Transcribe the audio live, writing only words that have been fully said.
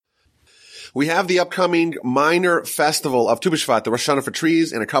We have the upcoming minor festival of Tu B'Shvat, the Rosh Hashanah for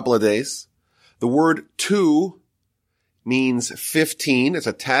trees, in a couple of days. The word tu means 15. It's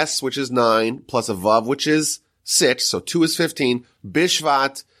a tes, which is 9, plus a vav, which is 6. So 2 is 15.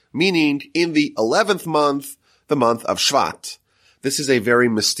 Bishvat, meaning in the 11th month, the month of Shvat. This is a very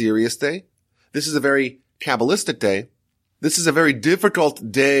mysterious day. This is a very Kabbalistic day. This is a very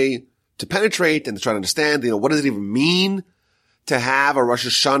difficult day to penetrate and to try to understand, what does it even mean to have a Rosh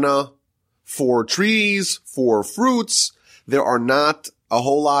Hashanah for trees, for fruits? There are not a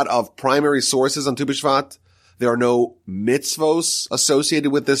whole lot of primary sources on Tu B'Shvat. There are no mitzvos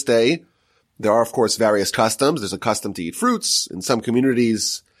associated with this day. There are, of course, various customs. There's a custom to eat fruits. In some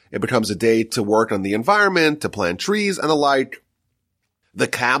communities, it becomes a day to work on the environment, to plant trees and the like. The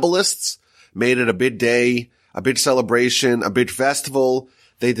Kabbalists made it a big day, a big celebration, a big festival.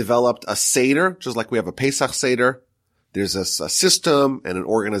 They developed a Seder, just like we have a Pesach Seder. There's a system and an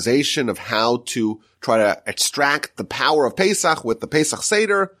organization of how to try to extract the power of Pesach with the Pesach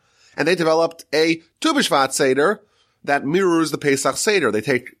Seder. And they developed a Tu B'Shvat Seder that mirrors the Pesach Seder. They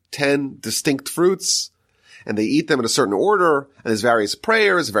take 10 distinct fruits and they eat them in a certain order. And there's various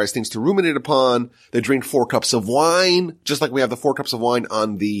prayers, various things to ruminate upon. They drink 4 cups of wine, just like we have the 4 cups of wine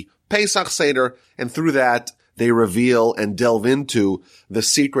on the Pesach Seder. And through that, they reveal and delve into the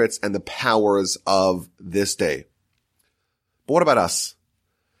secrets and the powers of this day. But what about us?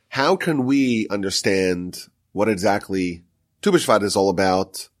 How can we understand what exactly Tu B'Shvat is all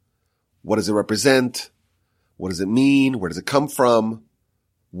about? What does it represent? What does it mean? Where does it come from?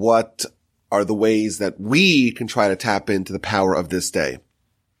 What are the ways that we can try to tap into the power of this day?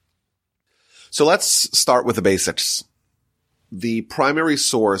 So let's start with the basics. The primary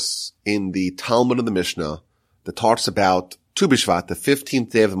source in the Talmud and the Mishnah that talks about Tu B'Shvat, the 15th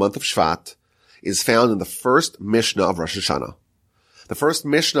day of the month of Shvat, is found in the first Mishnah of Rosh Hashanah. The first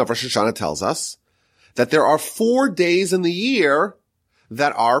Mishnah of Rosh Hashanah tells us that there are 4 days in the year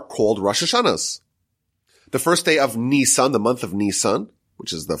that are called Rosh Hashanahs. The first day of Nisan, the month of Nisan,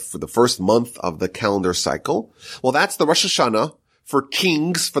 which is the first month of the calendar cycle. Well, that's the Rosh Hashanah for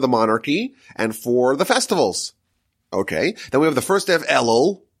kings, for the monarchy, and for the festivals. Okay. Then we have the first day of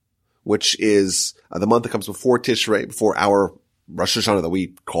Elul, which is the month that comes before Tishrei, before our Rosh Hashanah that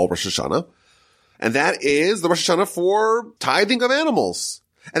we call Rosh Hashanah. And that is the Rosh Hashanah for tithing of animals.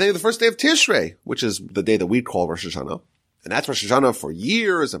 And then the first day of Tishrei, which is the day that we call Rosh Hashanah. And that's Rosh Hashanah for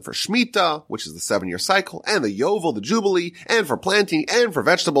years and for Shemitah, which is the 7-year cycle, and the Yovel, the Jubilee, and for planting and for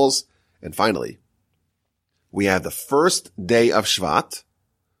vegetables. And finally, we have the first day of Shvat.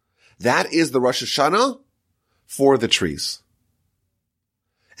 That is the Rosh Hashanah for the trees.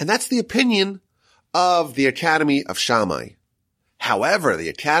 And that's the opinion of the Academy of Shammai. However, the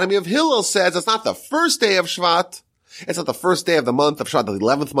Academy of Hillel says it's not the first day of Shvat. It's not the first day of the month of Shvat, the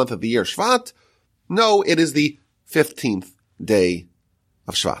 11th month of the year Shvat. No, it is the 15th day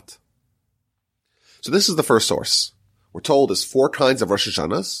of Shvat. So this is the first source. We're told there's 4 kinds of Rosh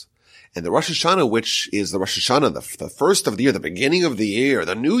Hashanahs. And the Rosh Hashanah, which is the Rosh Hashanah, the first of the year, the beginning of the year,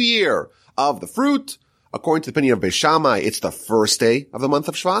 the new year of the fruit, according to the opinion of Beis Shammai, it's the first day of the month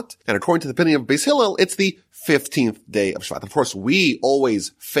of Shvat. And according to the opinion of Beis Hillel, it's the 15th day of Shvat. Of course, we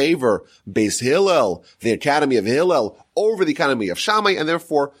always favor Beis Hillel, the Academy of Hillel, over the Academy of Shammai, and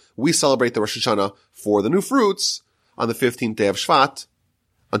therefore we celebrate the Rosh Hashanah for the new fruits on the 15th day of Shvat,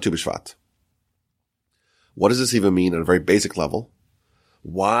 on Tu B'Shvat. What does this even mean on a very basic level?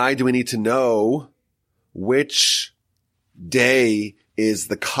 Why do we need to know which day is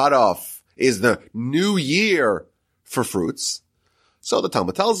the cutoff, is the new year for fruits? So the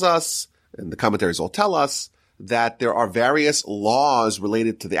Talmud tells us, and the commentaries all tell us, that there are various laws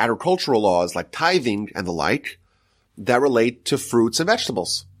related to the agricultural laws, like tithing and the like, that relate to fruits and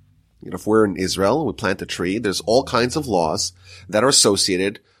vegetables. If we're in Israel and we plant a tree, there's all kinds of laws that are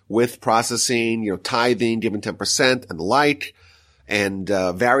associated with processing, tithing, giving 10% and the like, and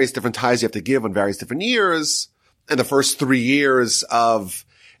various different tithes you have to give on various different years. And the first 3 years of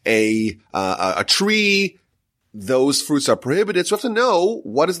a tree, those fruits are prohibited. So we have to know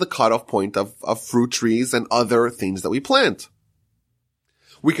what is the cutoff point of fruit trees and other things that we plant.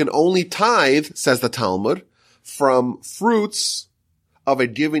 We can only tithe, says the Talmud, from fruits of a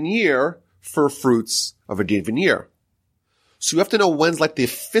given year for fruits of a given year. So you have to know when's like the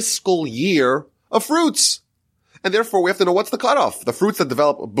fiscal year of fruits. And therefore we have to know what's the cutoff. The fruits that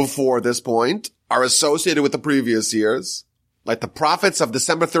develop before this point are associated with the previous years. Like the profits of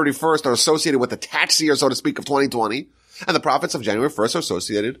December 31st are associated with the tax year, so to speak, of 2020. And the profits of January 1st are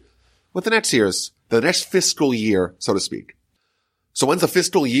associated with the next year's, the next fiscal year, so to speak. So when's the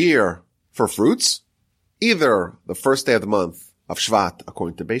fiscal year for fruits? Either the first day of the month of Shvat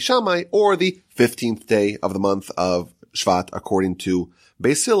according to Beis Shammai, or the 15th day of the month of Shvat according to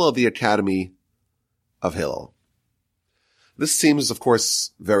Beis Hillel, the Academy of Hillel. This seems, of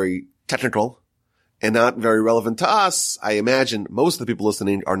course, very technical and not very relevant to us. I imagine most of the people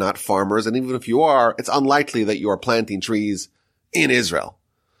listening are not farmers, and even if you are, it's unlikely that you are planting trees in Israel.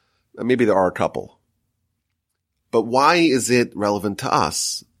 Maybe there are a couple. But why is it relevant to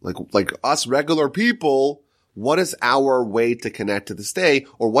us? Like us regular people, what is our way to connect to this day?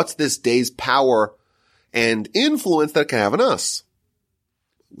 Or what's this day's power and influence that it can have on us?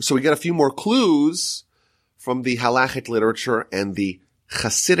 So we get a few more clues from the halachic literature and the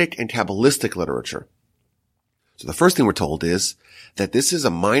Hasidic and Kabbalistic literature. So the first thing we're told is that this is a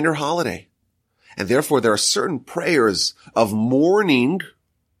minor holiday, and therefore there are certain prayers of mourning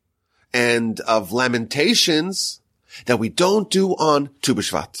and of lamentations that we don't do on Tu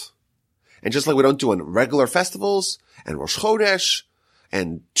B'Shvat. And just like we don't do on regular festivals and Rosh Chodesh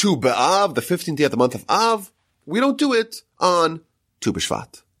and Tu B'Av, the 15th day of the month of Av, we don't do it on Tu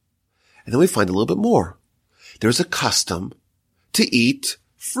B'Shvat. And then we find a little bit more. There's a custom to eat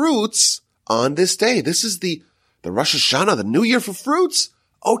fruits on this day. This is the Rosh Hashanah, the new year for fruits.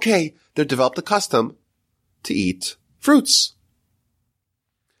 Okay, they've developed a custom to eat fruits.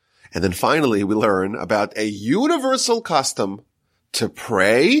 And then finally, we learn about a universal custom to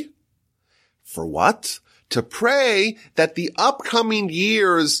pray. For what? To pray that the upcoming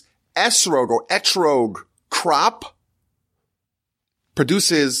year's esrog or etrog crop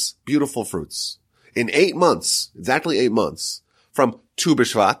produces beautiful fruits. In 8 months, exactly 8 months, from Tu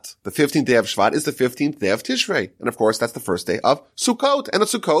B'Shvat, the 15th day of Shvat, is the 15th day of Tishrei. And of course, that's the first day of Sukkot. And at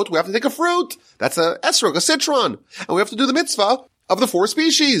Sukkot, we have to take a fruit. That's a esrog, a citron. And we have to do the mitzvah of the 4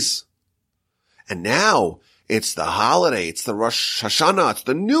 species. And now, it's the holiday, it's the Rosh Hashanah, it's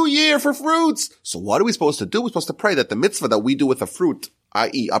the new year for fruits. So what are we supposed to do? We're supposed to pray that the mitzvah that we do with the fruit,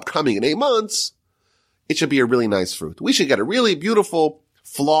 i.e. upcoming in 8 months, it should be a really nice fruit. We should get a really beautiful,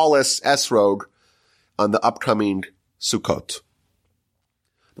 flawless esrog on the upcoming Sukkot.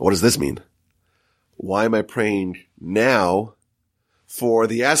 What does this mean? Why am I praying now for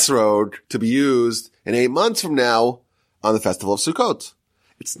the esrog to be used in 8 months from now on the festival of Sukkot?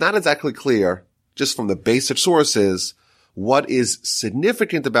 It's not exactly clear, just from the basic sources, what is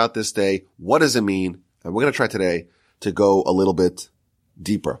significant about this day, what does it mean, and we're going to try today to go a little bit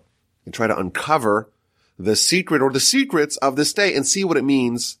deeper and try to uncover the secret or the secrets of this day and see what it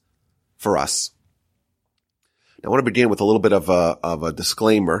means for us. Now, I want to begin with a little bit of a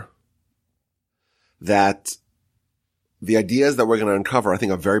disclaimer that the ideas that we're going to uncover, I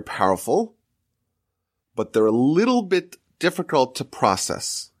think, are very powerful, but they're a little bit difficult to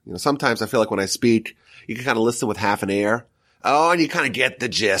process. You know, sometimes I feel like when I speak, you can kind of listen with half an ear. Oh, and you kind of get the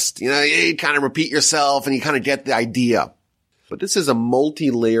gist. You know, you kind of repeat yourself and you kind of get the idea. But this is a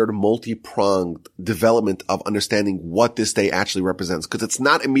multi-layered, multi-pronged development of understanding what this day actually represents, because it's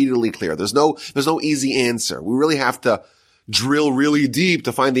not immediately clear. There's no easy answer. We really have to drill really deep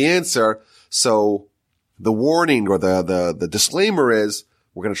to find the answer. So the warning or the disclaimer is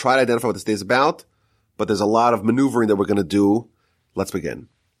we're going to try to identify what this day is about, but there's a lot of maneuvering that we're going to do. Let's begin.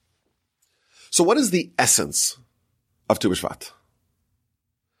 So what is the essence of Tu B'Shvat?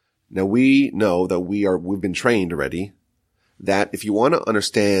 Now we know that we've been trained already that if you want to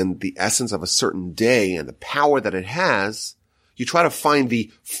understand the essence of a certain day and the power that it has, you try to find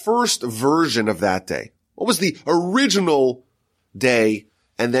the first version of that day. What was the original day?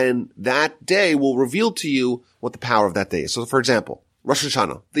 And then that day will reveal to you what the power of that day is. So for example, Rosh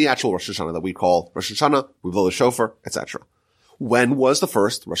Hashanah, the actual Rosh Hashanah that we call Rosh Hashanah, we blow the shofar, etc. When was the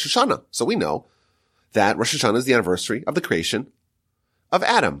first Rosh Hashanah? So we know that Rosh Hashanah is the anniversary of the creation of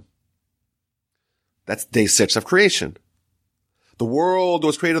Adam. That's day 6 of creation. The world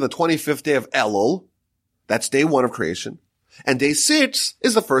was created on the 25th day of Elul. That's day 1 of creation. And day 6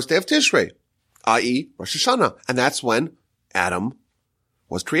 is the first day of Tishrei, i.e. Rosh Hashanah. And that's when Adam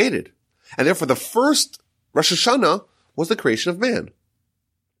was created. And therefore the first Rosh Hashanah was the creation of man.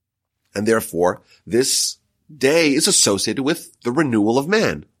 And therefore this day is associated with the renewal of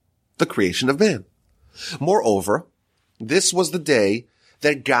man, the creation of man. Moreover, this was the day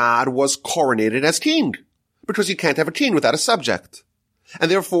that God was coronated as king, because you can't have a king without a subject.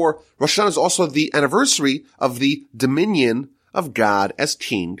 And therefore, Rosh Hashanah is also the anniversary of the dominion of God as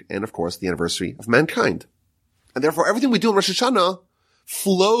king, and of course, the anniversary of mankind. And therefore, everything we do in Rosh Hashanah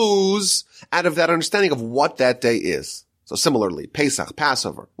flows out of that understanding of what that day is. So similarly, Pesach,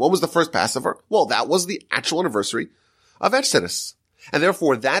 Passover. What was the first Passover? Well, that was the actual anniversary of Exodus. And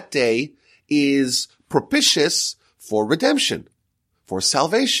therefore, that day is propitious for redemption, for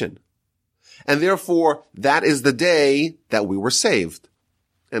salvation. And therefore, that is the day that we were saved.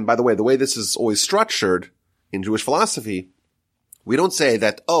 And by the way this is always structured in Jewish philosophy, we don't say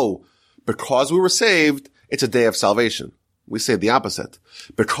that, because we were saved, it's a day of salvation. We say the opposite.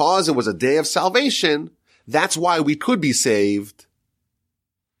 Because it was a day of salvation, that's why we could be saved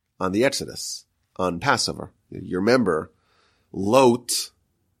on the Exodus, on Passover. You remember, Lot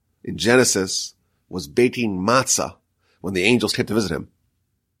in Genesis was baking matzah when the angels came to visit him.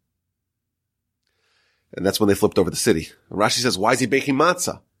 And that's when they flipped over the city. And Rashi says, why is he baking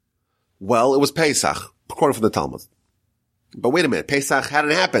matzah? Well, it was Pesach, according to the Talmud. But wait a minute, Pesach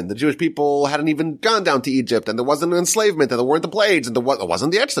hadn't happened. The Jewish people hadn't even gone down to Egypt, and there wasn't an enslavement, and there weren't the plagues, and there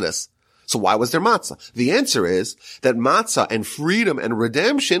wasn't the Exodus. So why was there matzah? The answer is that matzah and freedom and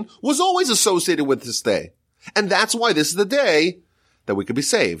redemption was always associated with this day. And that's why this is the day that we could be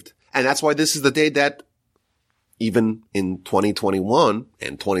saved. And that's why this is the day that even in 2021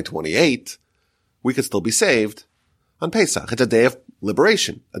 and 2028, we could still be saved on Pesach. It's a day of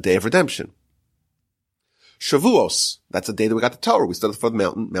liberation, a day of redemption. Shavuos, that's the day that we got the Torah. We stood before the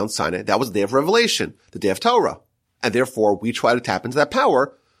mountain, Mount Sinai. That was the day of revelation, the day of Torah. And therefore, we try to tap into that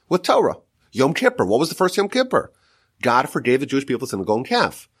power with Torah. Yom Kippur, what was the first Yom Kippur? God forgave the Jewish people the sin of the golden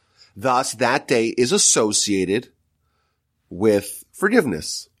calf. Thus, that day is associated with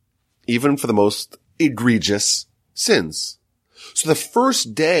forgiveness, even for the most egregious sins. So the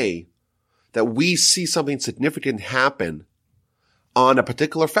first day that we see something significant happen on a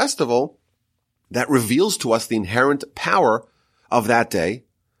particular festival, that reveals to us the inherent power of that day.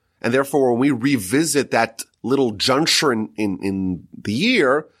 And therefore, when we revisit that little juncture in the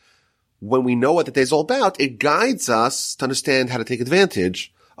year, when we know what the day is all about, it guides us to understand how to take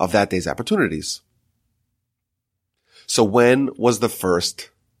advantage of that day's opportunities. So when was the first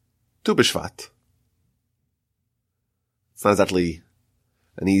Tu B'Shvat? It's not exactly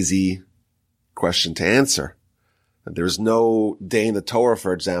an easy question to answer. There's no day in the Torah,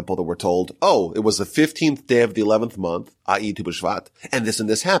 for example, that we're told, it was the 15th day of the 11th month, i.e. Tu B'Shvat, and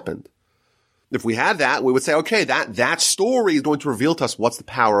this happened. If we had that, we would say, okay, that story is going to reveal to us what's the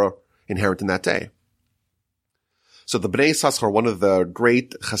power inherent in that day. So the Bnei Yissaschar, one of the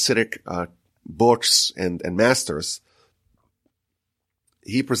great Hasidic books and masters,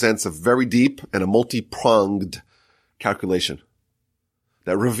 he presents a very deep and a multi-pronged calculation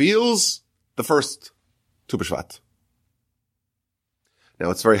that reveals the first Tu B'Shvat. Now,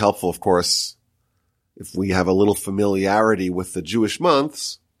 it's very helpful, of course, if we have a little familiarity with the Jewish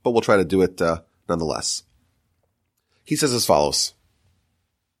months, but we'll try to do it nonetheless. He says as follows.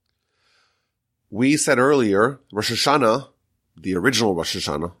 We said earlier, Rosh Hashanah, the original Rosh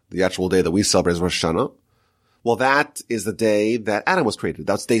Hashanah, the actual day that we celebrate as Rosh Hashanah, well, that is the day that Adam was created.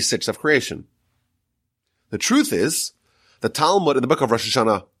 That's day 6 of creation. The truth is, the Talmud in the book of Rosh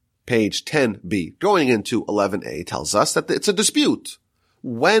Hashanah, page 10b, going into 11a, tells us that it's a dispute.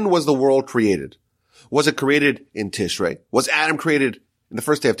 When was the world created? Was it created in Tishrei? Was Adam created in the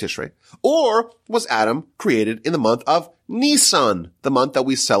first day of Tishrei? Or was Adam created in the month of Nisan, the month that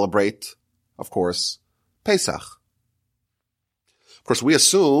we celebrate, of course, Pesach? Of course, we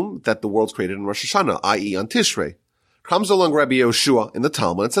assume that the world's created in Rosh Hashanah, i.e. on Tishrei. Comes along Rabbi Yehoshua in the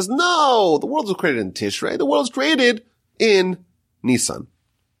Talmud and says, no, the world was created in Tishrei. The world was created in Nisan.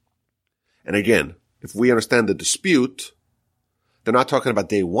 And again, if we understand the dispute, they're not talking about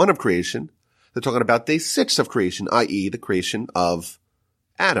day 1 of creation. They're talking about day 6 of creation, i.e. the creation of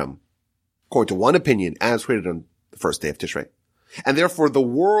Adam. According to one opinion, Adam was created on the first day of Tishrei. And therefore the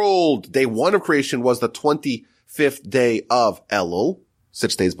world, day 1 of creation, was the 25th day of Elul,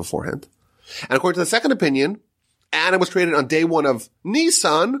 6 days beforehand. And according to the second opinion, Adam was created on day 1 of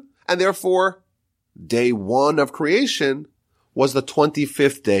Nisan, and therefore day 1 of creation was the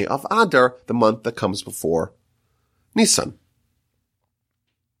 25th day of Adar, the month that comes before Nisan.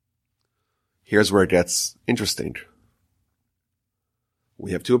 Here's where it gets interesting.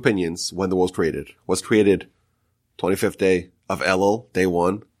 We have two opinions when the world was created. Was created 25th day of Elul, day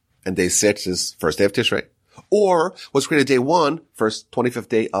 1, and day 6 is first day of Tishrei. Or was created day 1, first 25th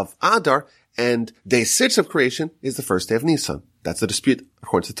day of Adar, and day 6 of creation is the first day of Nisan. That's the dispute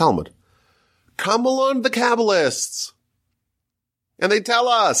according to the Talmud. Come along the Kabbalists, and they tell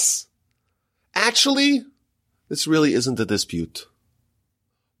us, actually, this really isn't a dispute.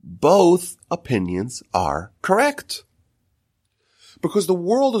 Both opinions are correct. Because the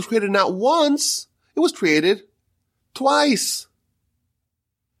world was created not once, it was created twice.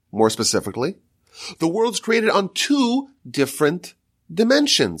 More specifically, the world's created on 2 different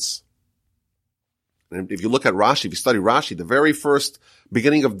dimensions. And if you look at Rashi, if you study Rashi, the very first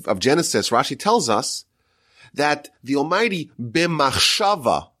beginning of Genesis, Rashi tells us that the Almighty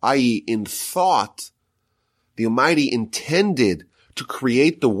b'machshava, i.e. in thought, the Almighty intended to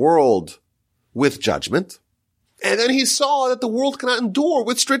create the world with judgment. And then he saw that the world cannot endure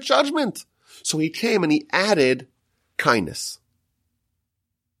with strict judgment. So he came and he added kindness.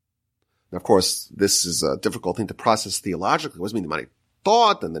 Now, of course, this is a difficult thing to process theologically. What does it mean? The Almighty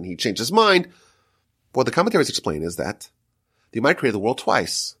thought, and then he changed his mind. What the commentaries explain is that the Almighty created the world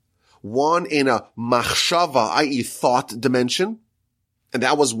twice. One in a machshava, i.e. thought dimension. And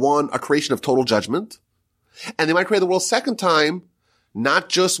that was a creation of total judgment. And the Almighty created the world second time, not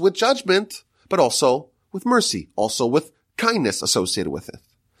just with judgment, but also with mercy, also with kindness associated with it.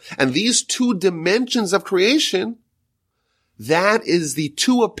 And these two dimensions of creation, that is the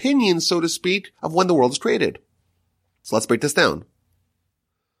two opinions, so to speak, of when the world is created. So let's break this down.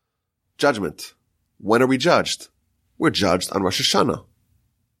 Judgment. When are we judged? We're judged on Rosh Hashanah,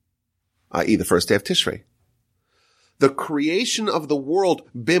 i.e. the first day of Tishrei. The creation of the world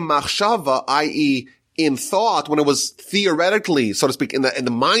b'machshava, i.e. in thought, when it was theoretically, so to speak, in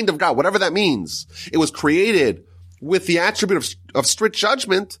the mind of God, whatever that means, it was created with the attribute of strict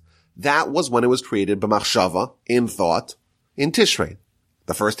judgment. That was when it was created b'machshava, in thought, in Tishrei.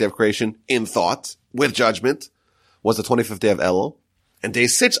 The first day of creation, in thought, with judgment, was the 25th day of Elul. And day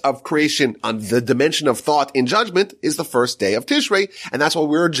 6 of creation on the dimension of thought in judgment is the first day of Tishrei. And that's why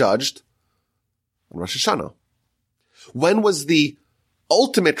we were judged on Rosh Hashanah. When was the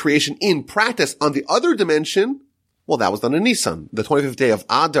ultimate creation in practice on the other dimension? Well, that was done in Nisan. The 25th day of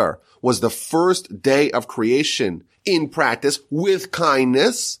Adar was the first day of creation in practice with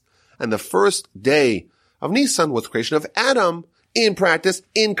kindness. And the first day of Nisan was the creation of Adam in practice,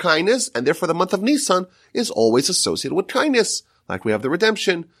 in kindness. And therefore the month of Nisan is always associated with kindness. Like we have the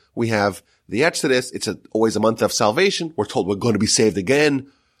redemption, we have the Exodus. It's always a month of salvation. We're told we're going to be saved again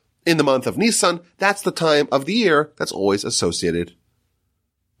in the month of Nisan. That's the time of the year that's always associated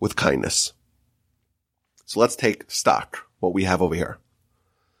with kindness. So let's take stock, what we have over here.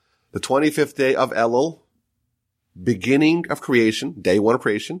 The 25th day of Elul, beginning of creation, day 1 of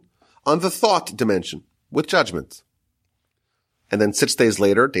creation, on the thought dimension, with judgment. And then 6 days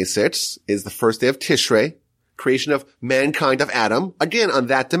later, day 6, is the first day of Tishrei, creation of mankind, of Adam, again on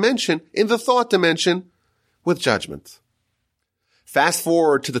that dimension, in the thought dimension, with judgment. Fast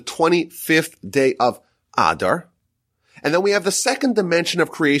forward to the 25th day of Adar, and then we have the second dimension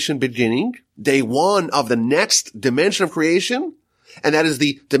of creation beginning, day 1 of the next dimension of creation, and that is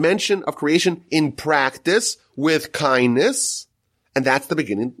the dimension of creation in practice with kindness, and that's the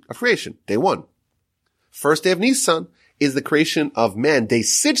beginning of creation, day 1. First day of Nisan is the creation of man, day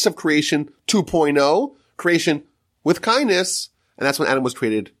 6 of creation 2.0, creation with kindness, and that's when Adam was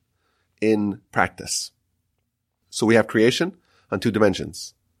created in practice. So we have creation on 2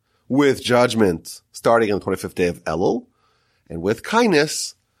 dimensions, with judgment starting on the 25th day of Elul, and with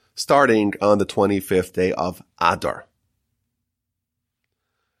kindness starting on the 25th day of Adar.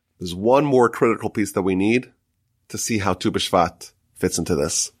 There's one more critical piece that we need to see how Tu B'Shvat fits into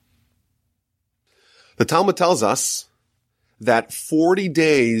this. The Talmud tells us that 40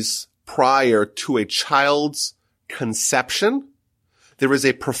 days prior to a child's conception, there is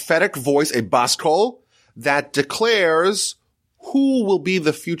a prophetic voice, a bas kol, that declares who will be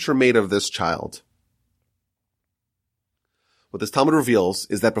the future mate of this child. What this Talmud reveals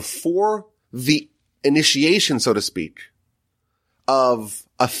is that before the initiation, so to speak, of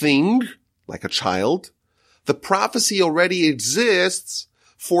a thing, like a child, the prophecy already exists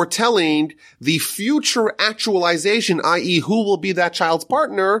foretelling the future actualization, i.e. who will be that child's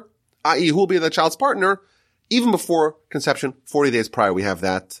partner, even before conception, 40 days prior, we have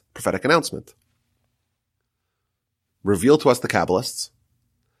that prophetic announcement. Revealed to us, the Kabbalists,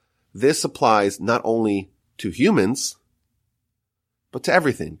 this applies not only to humans, but to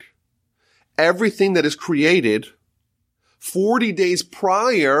everything. Everything that is created 40 days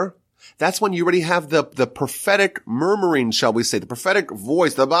prior, that's when you already have the prophetic murmuring, shall we say, the prophetic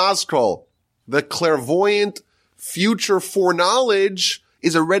voice, the bas kol, the clairvoyant future foreknowledge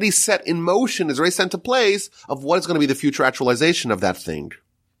is already set in motion, is already set into place of what is going to be the future actualization of that thing.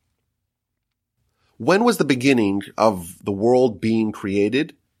 When was the beginning of the world being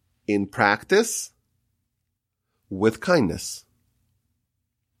created? In practice, with kindness.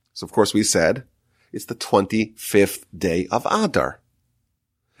 So of course we said it's the 25th day of Adar.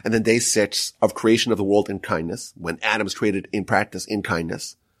 And then day 6 of creation of the world in kindness, when Adam is created in practice in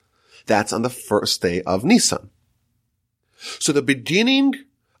kindness. That's on the first day of Nisan. So the beginning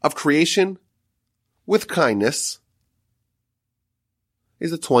of creation with kindness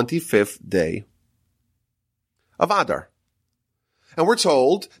is the 25th day of Adar. And we're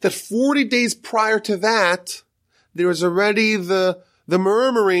told that 40 days prior to that, there is already the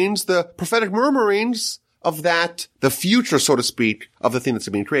murmurings, the prophetic murmurings of that, the future, so to speak, of the thing that's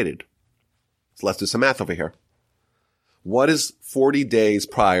being created. So let's do some math over here. What is 40 days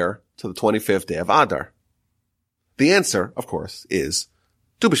prior to the 25th day of Adar? The answer, of course, is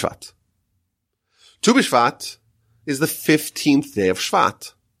Tu B'Shvat. Tu B'Shvat is the 15th day of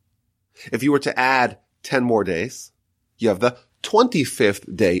Shvat. If you were to add 10 more days, you have the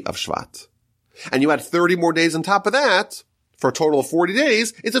 25th day of Shvat. And you add 30 more days on top of that, for a total of 40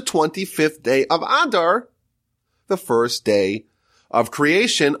 days, it's the 25th day of Adar, the first day of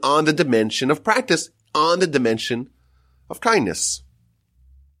creation on the dimension of practice, on the dimension of kindness.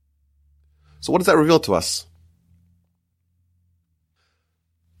 So what does that reveal to us?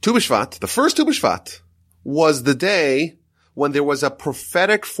 Tu B'Shvat, the first Tu B'Shvat, was the day when there was a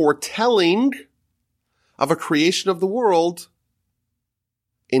prophetic foretelling of a creation of the world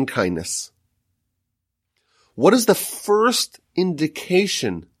in kindness. What is the first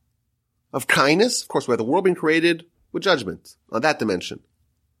indication of kindness? Of course, we have the world being created with judgment on that dimension.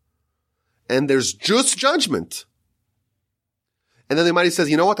 And there's just judgment. And then the Almighty says,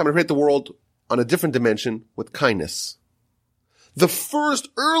 you know what? I'm going to create the world on a different dimension with kindness. The first,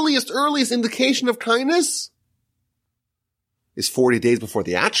 earliest indication of kindness is 40 days before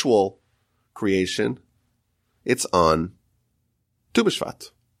the actual creation. It's on Tu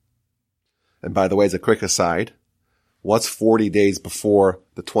B'Shvat. And by the way, as a quick aside, what's 40 days before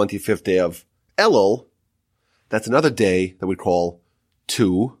the 25th day of Elul? That's another day that we call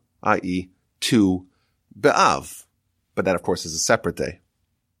Tu, i.e. Tu B'Av. But that, of course, is a separate day.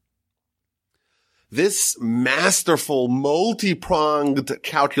 This masterful, multi-pronged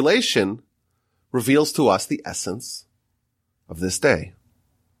calculation reveals to us the essence of this day.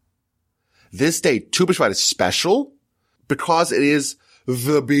 This day, Tu B'Shvat, is special because it is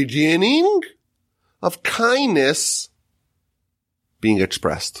the beginning of kindness being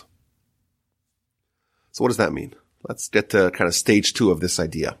expressed. So what does that mean? Let's get to kind of stage 2 of this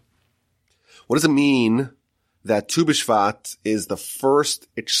idea. What does it mean that Tu B'Shvat is the first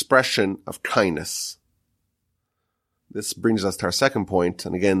expression of kindness? This brings us to our second point.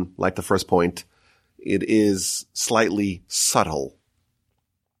 And again, like the first point, it is slightly subtle.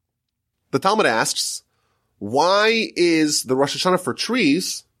 The Talmud asks, why is the Rosh Hashanah for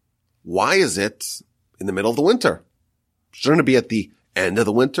trees, why is it in the middle of the winter? Shouldn't it be at the end of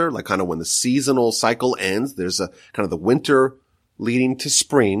the winter, like kind of when the seasonal cycle ends? There's a kind of the winter leading to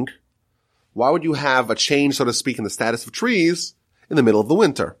spring. Why would you have a change, so to speak, in the status of trees in the middle of the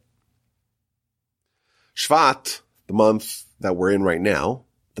winter? Shvat, the month that we're in right now,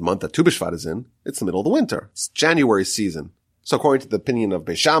 the month that Tu B'Shvat is in, it's the middle of the winter. It's January season. So according to the opinion of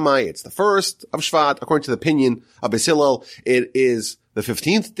Beis Shammai, it's the first of Shvat. According to the opinion of Beis Hillel, it is the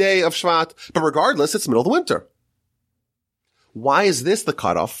 15th day of Shvat. But regardless, it's the middle of the winter. Why is this the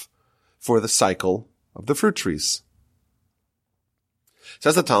cutoff for the cycle of the fruit trees?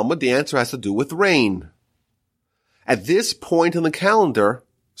 Says the Talmud, the answer has to do with rain. At this point in the calendar,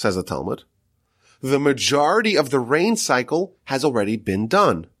 says the Talmud, the majority of the rain cycle has already been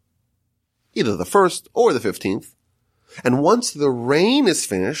done. Either the 1st or the 15th. And once the rain is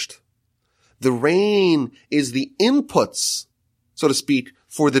finished, the rain is the inputs, so to speak,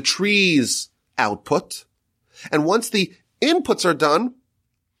 for the tree's output. And once the inputs are done,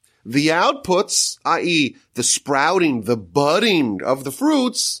 the outputs, i.e. the sprouting, the budding of the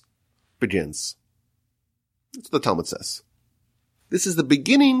fruits, begins. That's what the Talmud says. This is the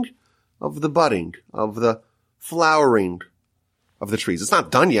beginning of the budding, of the flowering of the trees. It's not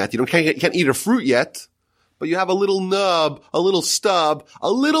done yet. You can't eat a fruit yet. But you have a little nub, a little stub, a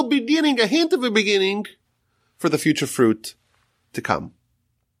little beginning, a hint of a beginning for the future fruit to come.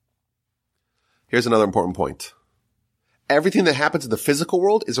 Here's another important point. Everything that happens in the physical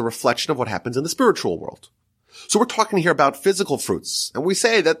world is a reflection of what happens in the spiritual world. So we're talking here about physical fruits, and we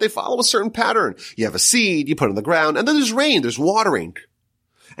say that they follow a certain pattern. You have a seed, you put it in the ground, and then there's rain, there's watering,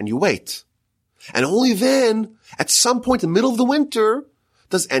 and you wait. And only then, at some point in the middle of the winter,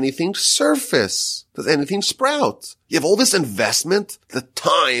 does anything surface? Does anything sprout? You have all this investment, the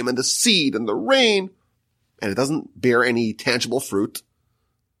time and the seed and the rain, and it doesn't bear any tangible fruit.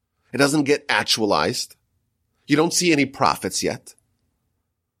 It doesn't get actualized. You don't see any profits yet.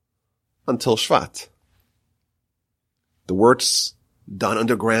 Until Shvat. The work's done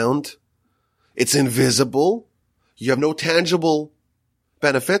underground. It's invisible. You have no tangible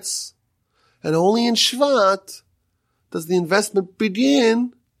benefits. And only in Shvat does the investment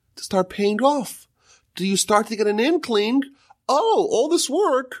begin to start paying off. Do you start to get an inkling, oh, all this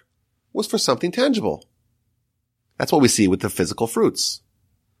work was for something tangible. That's what we see with the physical fruits.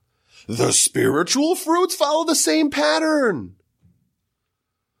 The spiritual fruits follow the same pattern.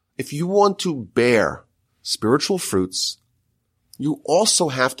 If you want to bear spiritual fruits, you also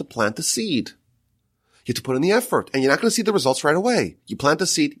have to plant the seed. You have to put in the effort, and you're not going to see the results right away. You plant the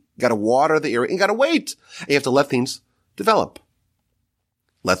seed, you got to water the area, and you got to wait. And you have to let things develop.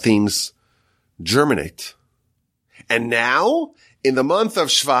 Let things germinate. And now, in the month of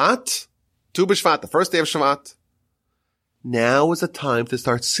Shvat, Tu B'Shvat, the first day of Shvat, now is the time to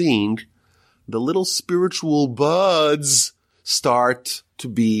start seeing the little spiritual buds start to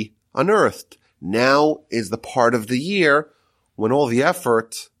be unearthed. Now is the part of the year when all the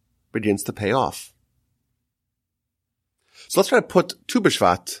effort begins to pay off. So let's try to put Tu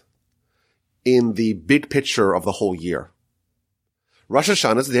B'Shvat in the big picture of the whole year. Rosh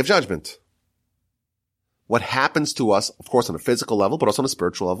Hashanah is the Day of Judgment. What happens to us, of course, on a physical level, but also on a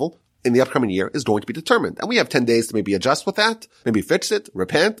spiritual level, in the upcoming year is going to be determined. And we have 10 days to maybe adjust with that, maybe fix it,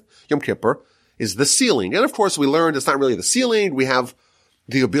 repent. Yom Kippur is the sealing. And of course, we learned it's not really the sealing. We have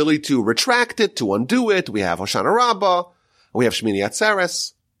the ability to retract it, to undo it. We have Hoshana Rabbah. We have Shmini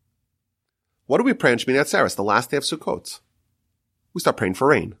Atzeres. What do we pray on Shmini Atzeres, the last day of Sukkot? We start praying for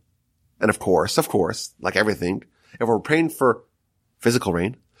rain. And of course, like everything, if we're praying for physical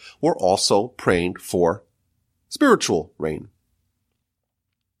rain, we're also praying for spiritual rain.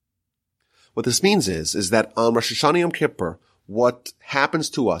 What this means is that on Rosh Hashanah Yom Kippur, what happens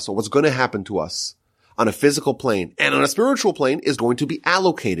to us, or what's going to happen to us on a physical plane and on a spiritual plane is going to be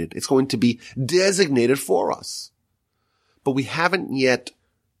allocated. It's going to be designated for us. But we haven't yet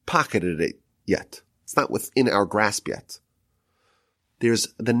pocketed it yet. It's not within our grasp yet. There's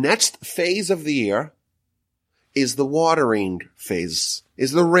the next phase of the year is the watering phase,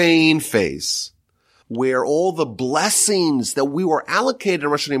 is the rain phase, where all the blessings that we were allocated in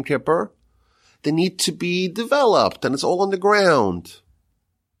Rosh Hashanah Yom Kippur, they need to be developed, and it's all on the ground.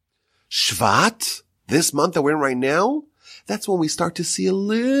 Shvat, this month that we're in right now, that's when we start to see a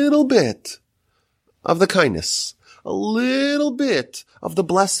little bit of the kindness, a little bit of the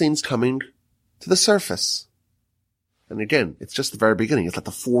blessings coming to the surface. And again, it's just the very beginning. It's like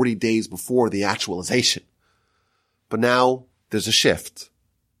the 40 days before the actualization. But now there's a shift.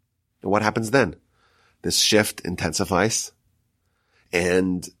 And what happens then? This shift intensifies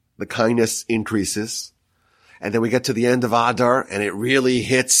and the kindness increases. And then we get to the end of Adar and it really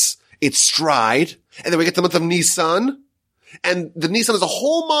hits its stride. And then we get to the month of Nisan. And the Nisan is a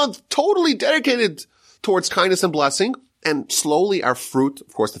whole month totally dedicated towards kindness and blessing. And slowly our fruit,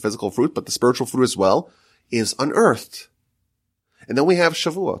 of course the physical fruit, but the spiritual fruit as well, is unearthed. And then we have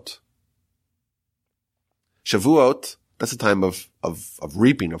Shavuot. Shavuot, that's a time of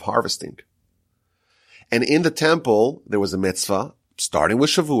reaping, of harvesting. And in the temple, there was a mitzvah, starting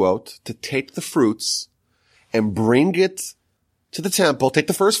with Shavuot, to take the fruits and bring it to the temple, take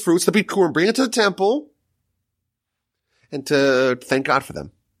the first fruits, the bikurim, bring it to the temple, and to thank God for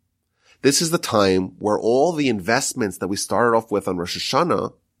them. This is the time where all the investments that we started off with on Rosh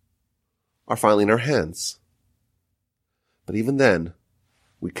Hashanah are finally in our hands. But even then,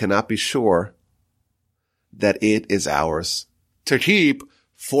 we cannot be sure that it is ours to keep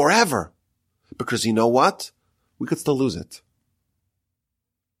forever. Because you know what? We could still lose it.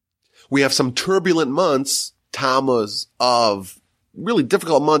 We have some turbulent months, Tammuz, of really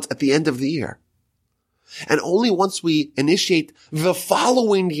difficult months at the end of the year. And only once we initiate the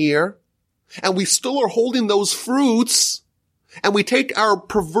following year, and we still are holding those fruits, and we take our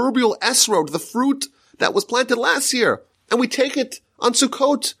proverbial esrog, the fruit that was planted last year, and we take it on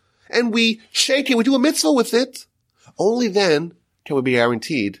Sukkot, and we shake it, we do a mitzvah with it, only then can we be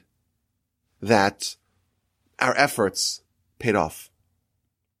guaranteed that our efforts paid off.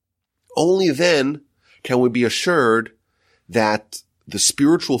 Only then can we be assured that the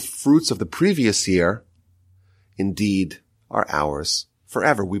spiritual fruits of the previous year indeed are ours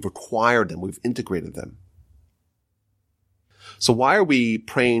forever. We've acquired them. We've integrated them. So why are we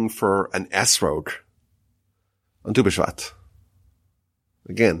praying for an esrog on Tu B'Shvat?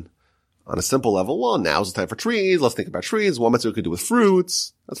 Again, on a simple level, well, now's the time for trees. Let's think about trees. What mitzvah we could do with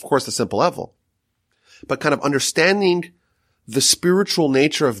fruits. That's, of course, the simple level. But kind of understanding the spiritual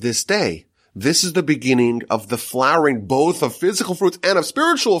nature of this day. This is the beginning of the flowering both of physical fruits and of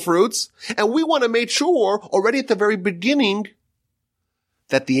spiritual fruits. And we want to make sure already at the very beginning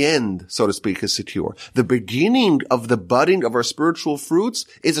that the end, so to speak, is secure. The beginning of the budding of our spiritual fruits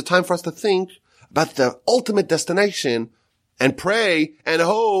is a time for us to think about the ultimate destination and pray and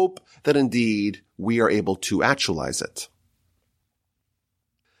hope that indeed we are able to actualize it.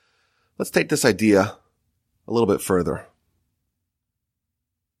 Let's take this idea a little bit further.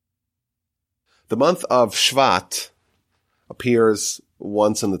 The month of Shvat appears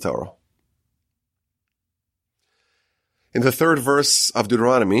once in the Torah. In the 3rd verse of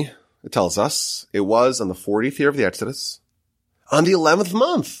Deuteronomy, it tells us, it was on the 40th year of the Exodus, on the 11th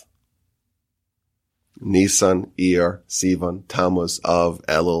month. Nisan, Iyar, Sivan, Tammuz, Av,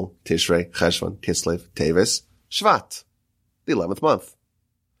 Elul, Tishrei, Cheshvan, Kislev, Teves, Shvat, the 11th month.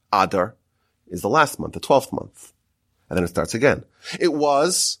 Adar is the last month, the 12th month. And then it starts again. It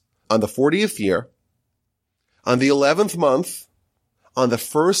was on the 40th year, on the 11th month, on the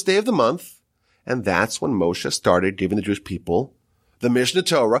first day of the month, and that's when Moshe started giving the Jewish people the Mishnah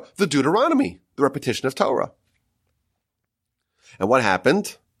Torah, the Deuteronomy, the repetition of Torah. And what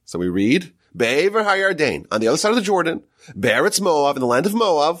happened? So we read, Be'ever HaYarden, on the other side of the Jordan, Be'eretz Moav, in the land of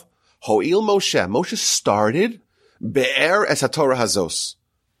Moab, Ho'il Moshe. Moshe started Be'er es HaTorah Hazos,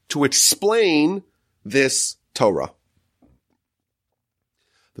 to explain this Torah.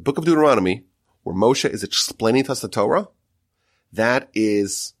 The book of Deuteronomy, where Moshe is explaining to us the Torah, that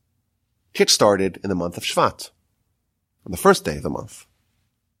is kick-started in the month of Shvat, on the first day of the month.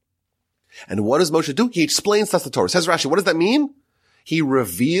 And what does Moshe do? He explains to us the Torah. Says Rashi, what does that mean? He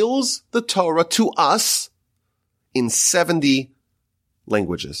reveals the Torah to us in 70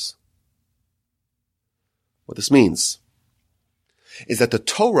 languages. What this means is that the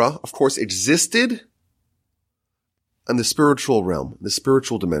Torah, of course, existed in the spiritual realm, the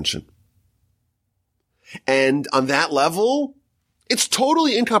spiritual dimension. And on that level, it's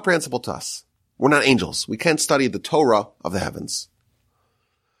totally incomprehensible to us. We're not angels. We can't study the Torah of the heavens.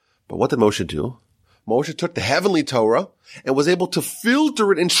 But what did Moshe do? Moshe took the heavenly Torah and was able to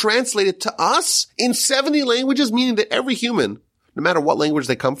filter it and translate it to us in 70 languages, meaning that every human, no matter what language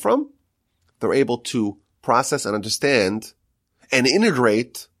they come from, they're able to process and understand and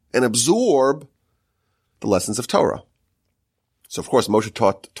integrate and absorb the lessons of Torah. So, of course, Moshe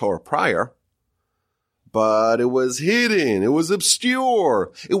taught Torah prior, but it was hidden. It was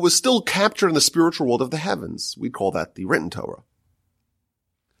obscure. It was still captured in the spiritual world of the heavens. We call that the written Torah.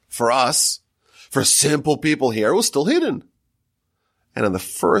 For us, for simple people here, it was still hidden. And on the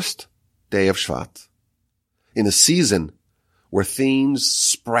first day of Shvat, in the season where things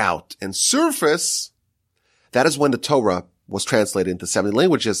sprout and surface, that is when the Torah was translated into 70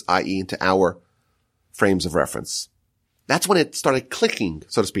 languages, i.e. into our frames of reference. That's when it started clicking,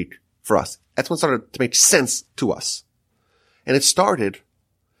 so to speak, for us. That's when it started to make sense to us. And it started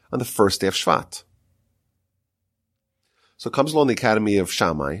on the first day of Shvat. So comes along the Academy of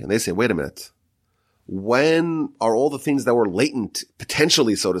Shammai, and they say, wait a minute. When are all the things that were latent,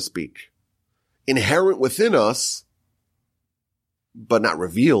 potentially, so to speak, inherent within us, but not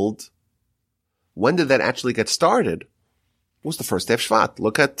revealed? When did that actually get started? It was the first day of Shvat.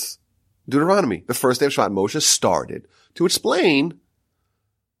 Look at Deuteronomy. The first day of Shvat, Moshe started to explain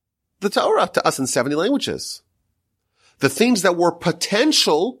the Torah to us in 70 languages. The things that were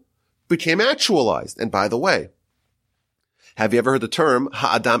potential became actualized. And by the way, have you ever heard the term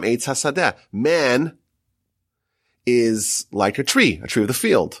Ha'adam Eitz HaSadeh? Man is like a tree of the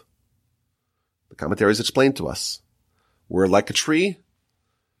field. The commentaries explain to us. We're like a tree,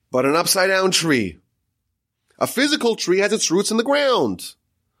 but an upside-down tree. A physical tree has its roots in the ground.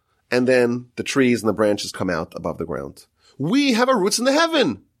 And then the trees and the branches come out above the ground. We have our roots in the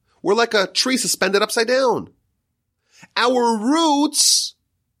heaven. We're like a tree suspended upside down. Our roots,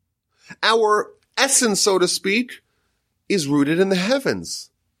 our essence, so to speak, is rooted in the heavens.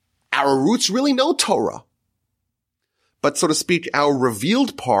 Our roots really know Torah. But, so to speak, our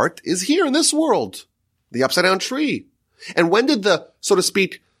revealed part is here in this world, the upside-down tree. And when did the, so to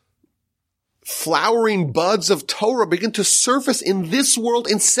speak, flowering buds of Torah begin to surface in this world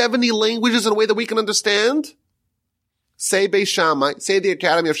in 70 languages in a way that we can understand? Say Beis Shammai, say the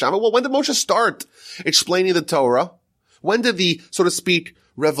Academy of Shammai. Well, when did Moshe start explaining the Torah? When did the, so to speak,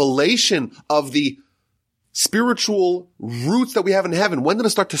 revelation of the spiritual roots that we have in heaven, when did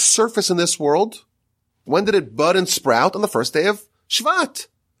it start to surface in this world? When did it bud and sprout? On the first day of Shvat.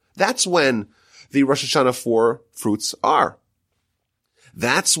 That's when the Rosh Hashanah 4 fruits are.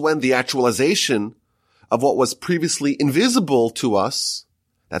 That's when the actualization of what was previously invisible to us,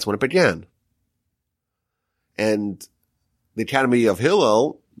 that's when it began. And the Academy of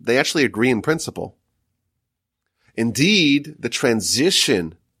Hillel, they actually agree in principle. Indeed, the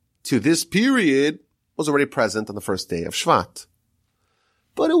transition to this period was already present on the first day of Shvat.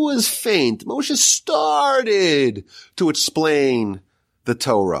 But it was faint. Moshe started to explain the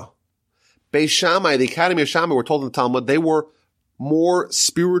Torah. Beis Shammai, the Academy of Shammai, we're told in the Talmud, they were more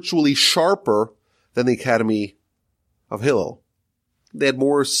spiritually sharper than the Academy of Hillel. They had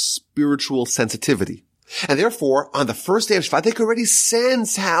more spiritual sensitivity. And therefore, on the first day of Shvat, they could already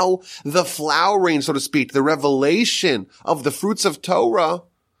sense how the flowering, so to speak, the revelation of the fruits of Torah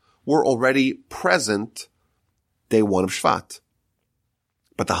were already present day one of Shvat.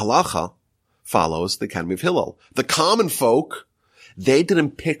 But the halacha follows the Academy of Hillel. The common folk, they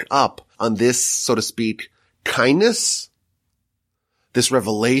didn't pick up on this, so to speak, kindness, this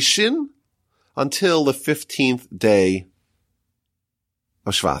revelation, until the 15th day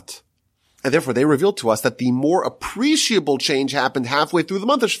of Shvat. And therefore, they revealed to us that the more appreciable change happened halfway through the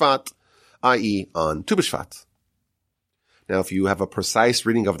month of Shvat, i.e. on Tu B'Shvat. Now, if you have a precise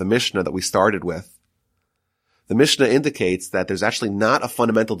reading of the Mishnah that we started with, the Mishnah indicates that there's actually not a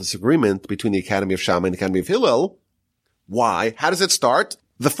fundamental disagreement between the Academy of Shammai and the Academy of Hillel. Why? How does it start?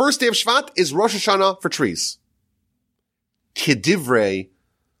 The first day of Shvat is Rosh Hashanah for trees. Kedivrei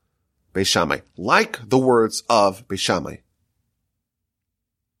Beis Shammai, like the words of Beis Shammai.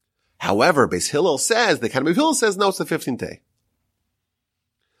 However, Beis Hillel says, the Academy of Hillel says, no, it's the 15th day.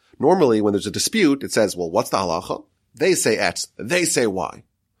 Normally, when there's a dispute, it says, well, what's the halacha? They say X, they say Y.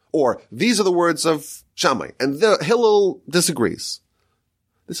 Or, these are the words of Shammai, and the Hillel disagrees.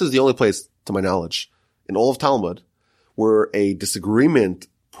 This is the only place, to my knowledge, in all of Talmud, where a disagreement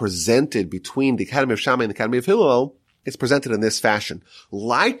presented between the Academy of Shammai and the Academy of Hillel is presented in this fashion.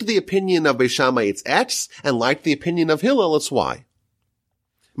 Like the opinion of Beis Shammai, it's X, and like the opinion of Hillel, it's Y.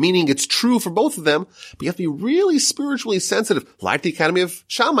 Meaning it's true for both of them, but you have to be really spiritually sensitive, like the Academy of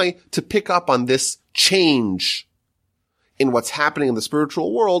Shammai, to pick up on this change in what's happening in the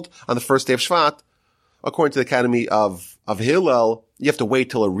spiritual world on the first day of Shvat. According to the Academy of Hillel, you have to wait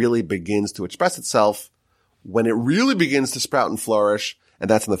till it really begins to express itself, when it really begins to sprout and flourish, and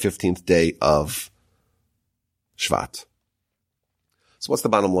that's on the 15th day of Shvat. So what's the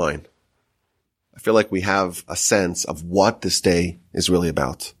bottom line? I feel like we have a sense of what this day is really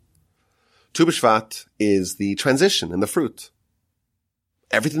about. Tu B'Shvat is the transition and the fruit.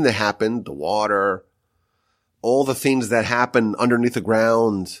 Everything that happened, the water, all the things that happen underneath the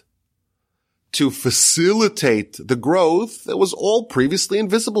ground to facilitate the growth, it was all previously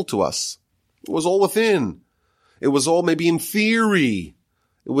invisible to us. It was all within. It was all maybe in theory.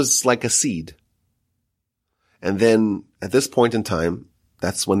 It was like a seed. And then at this point in time,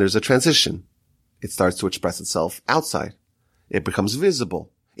 that's when there's a transition. It starts to express itself outside. It becomes visible.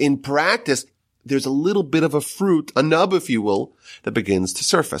 In practice, there's a little bit of a fruit, a nub, if you will, that begins to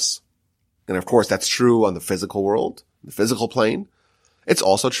surface. And of course, that's true on the physical world, the physical plane. It's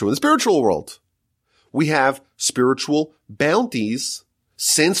also true in the spiritual world. We have spiritual bounties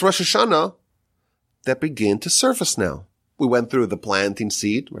since Rosh Hashanah that begin to surface now. We went through the planting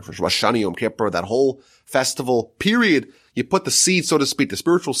seed, Rosh Hashanah, Yom Kippur, that whole festival period. You put the seed, so to speak, the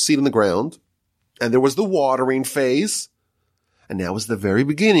spiritual seed in the ground. And there was the watering phase. And now is the very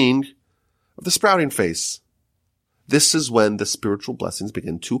beginning of the sprouting phase. This is when the spiritual blessings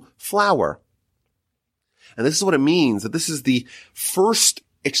begin to flower. And this is what it means, that this is the first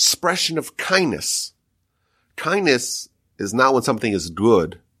expression of kindness. Kindness is not when something is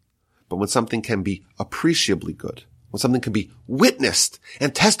good, but when something can be appreciably good. When something can be witnessed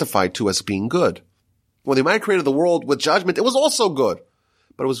and testified to as being good. When the Almighty created the world with judgment, it was also good.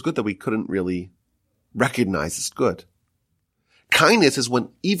 But it was good that we couldn't really recognize as good. Kindness is when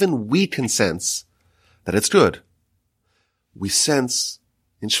even we can sense that it's good. We sense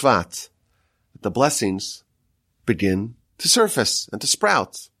in Shvat that the blessings begin to surface and to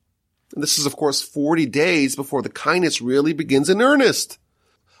sprout. And this is, of course, 40 days before the kindness really begins in earnest.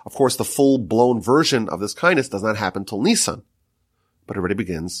 Of course, the full-blown version of this kindness does not happen till Nisan, but already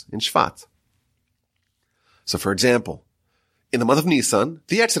begins in Shvat. So, for example, in the month of Nisan,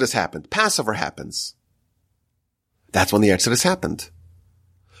 the Exodus happened. Passover happens. That's when the Exodus happened.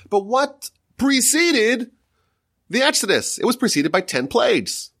 But what preceded the Exodus? It was preceded by 10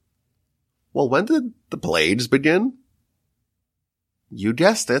 plagues. Well, when did the plagues begin? You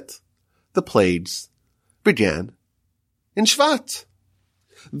guessed it. The plagues began in Shvat.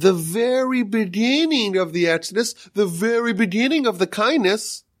 The very beginning of the Exodus, the very beginning of the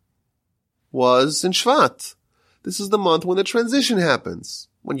kindness was in Shvat. This is the month when the transition happens.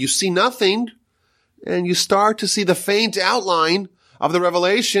 When you see nothing and you start to see the faint outline of the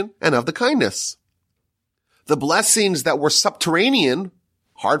revelation and of the kindness. The blessings that were subterranean,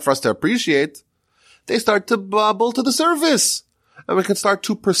 hard for us to appreciate, they start to bubble to the surface. And we can start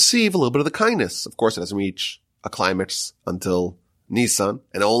to perceive a little bit of the kindness. Of course, it doesn't reach a climax until Nisan,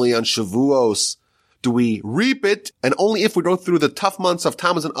 and only on Shavuos do we reap it, and only if we go through the tough months of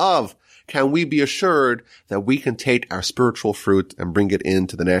Tammuz and Av can we be assured that we can take our spiritual fruit and bring it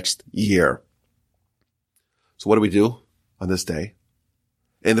into the next year. So what do we do on this day?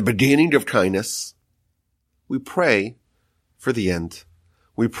 In the beginning of kindness, we pray for the end.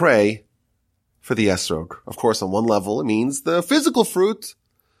 We pray for the esrog. Of course, on one level, it means the physical fruit,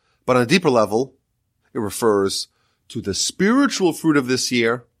 but on a deeper level, it refers to the spiritual fruit of this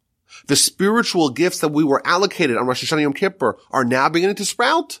year. The spiritual gifts that we were allocated on Rosh Hashanah Yom Kippur are now beginning to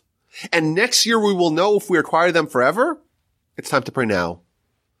sprout. And next year we will know if we acquire them forever. It's time to pray now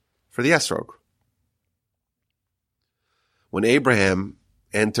for the esrog. When Abraham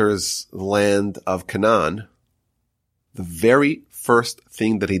enters the land of Canaan, the very first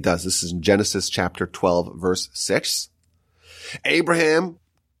thing that he does, this is in Genesis chapter 12, verse 6. Abraham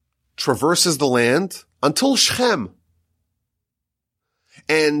traverses the land until Shechem.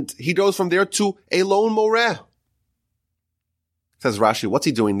 And he goes from there to Elon Moreh. Says Rashi, what's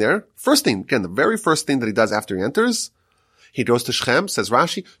he doing there? First thing, again, the very first thing that he does after he enters, he goes to Shechem, says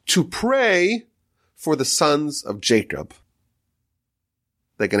Rashi, to pray for the sons of Jacob.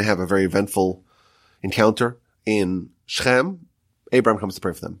 They're going to have a very eventful encounter in Shechem. Abraham comes to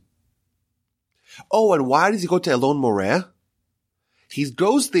pray for them. Oh, and why does he go to Elon Moreh? He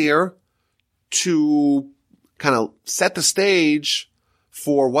goes there to kind of set the stage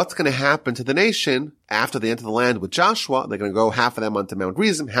for what's going to happen to the nation after they enter the land with Joshua. They're going to go half of them onto Mount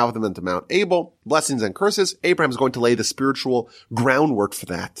Gerizim, half of them onto Mount Abel, blessings and curses. Abraham is going to lay the spiritual groundwork for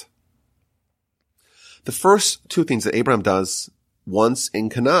that. The first two things that Abraham does once in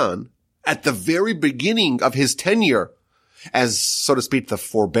Canaan, at the very beginning of his tenure as, so to speak, the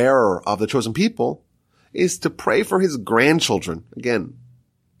forebearer of the chosen people, is to pray for his grandchildren. Again,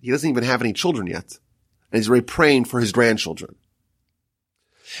 he doesn't even have any children yet. And he's already praying for his grandchildren.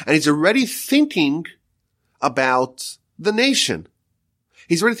 And he's already thinking about the nation.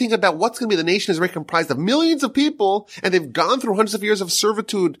 He's already thinking about what's going to be the nation is already comprised of millions of people, and they've gone through hundreds of years of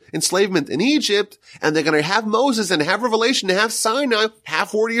servitude, enslavement in Egypt, and they're going to have Moses and have Revelation and have Sinai, have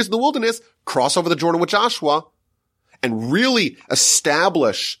 40 years in the wilderness, cross over the Jordan with Joshua, and really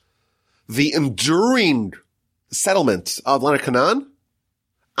establish the enduring settlement of land of Canaan.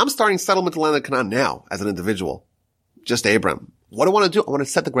 I'm starting settlement of land of Canaan now as an individual. Just Abraham. What do I want to do? I want to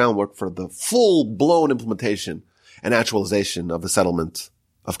set the groundwork for the full-blown implementation and actualization of the settlement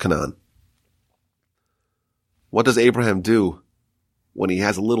of Canaan. What does Abraham do when he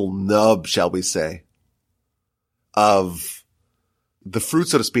has a little nub, shall we say, of the fruit,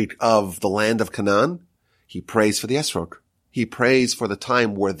 so to speak, of the land of Canaan? He prays for the esrog. He prays for the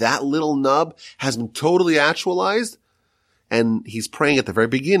time where that little nub has been totally actualized, and he's praying at the very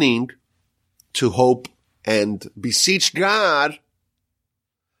beginning to hope and beseech God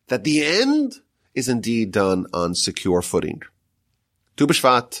that the end is indeed done on secure footing. Tu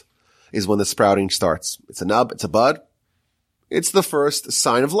B'Shvat is when the sprouting starts. It's a nub, it's a bud. It's the first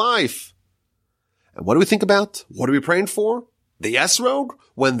sign of life. And what do we think about? What are we praying for? The esrog,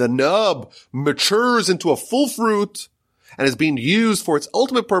 when the nub matures into a full fruit and is being used for its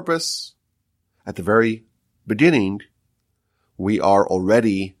ultimate purpose. At the very beginning, we are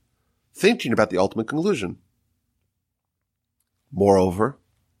already thinking about the ultimate conclusion. Moreover,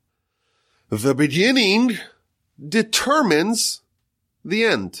 the beginning determines the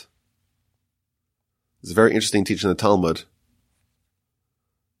end. It's a very interesting teaching in the Talmud.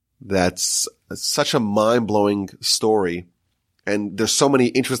 That's such a mind-blowing story. And there's so many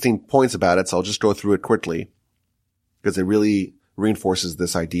interesting points about it, so I'll just go through it quickly because it really reinforces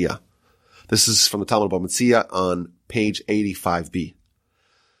this idea. This is from the Talmud Bava Metzia on page 85b.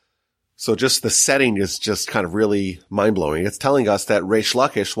 So just the setting is just kind of really mind-blowing. It's telling us that Reish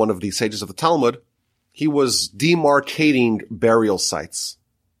Lakish, one of the sages of the Talmud, he was demarcating burial sites.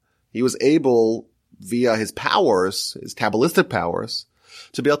 He was able, via his powers, his Kabbalistic powers,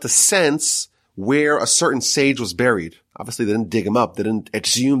 to be able to sense where a certain sage was buried. Obviously, they didn't dig him up. They didn't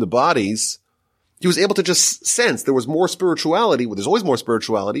exhume the bodies. He was able to just sense there was more spirituality. Well, there's always more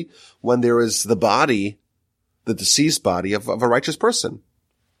spirituality when there is the body, the deceased body of a righteous person.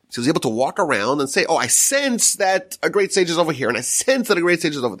 So he was able to walk around and say, oh, I sense that a great sage is over here, and I sense that a great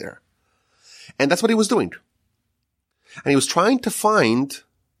sage is over there. And that's what he was doing. And he was trying to find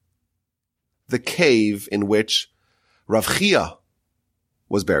the cave in which Rav Chia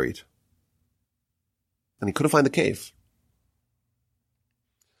was buried. And he couldn't find the cave.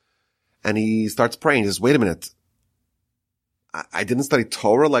 And he starts praying. He says, wait a minute. I didn't study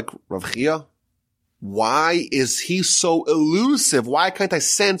Torah like Rav Chia. Why is he so elusive? Why can't I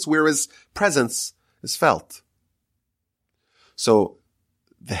sense where his presence is felt? So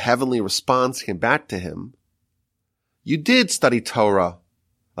the heavenly response came back to him. You did study Torah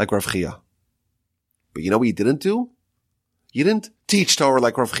like Rav Chia. But you know what you didn't do? You didn't teach Torah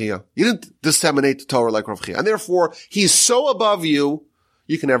like Rav Chia. You didn't disseminate the Torah like Rav Chia. And therefore, he's so above you,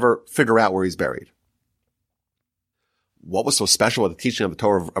 you can never figure out where he's buried. what was so special about the teaching of the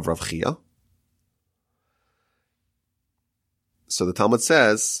Torah of Rav Chia? So the Talmud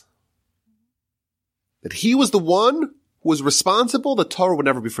says that he was the one who was responsible that Torah would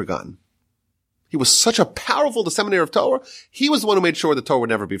never be forgotten. He was such a powerful disseminator of Torah. He was the one who made sure the Torah would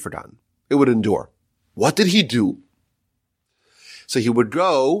never be forgotten. It would endure. What did he do? So he would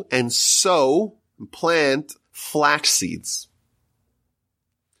go and sow and plant flax seeds.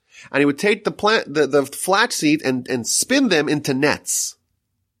 And he would take the flax seed and spin them into nets.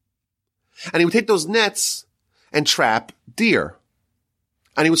 And he would take those nets and trap deer.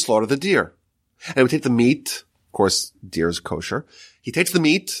 And he would slaughter the deer. And he would take the meat. Of course, deer is kosher. He takes the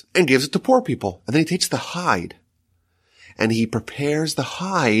meat and gives it to poor people. And then he takes the hide. And he prepares the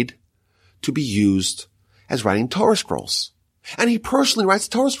hide to be used as writing Torah scrolls. And he personally writes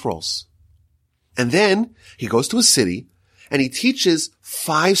Torah scrolls. And then he goes to a city and he teaches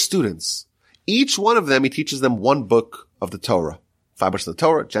 5 students. Each one of them, he teaches them one book of the Torah. 5 books of the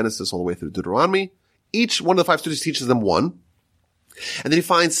Torah, Genesis all the way through Deuteronomy. Each one of the 5 students teaches them one. And then he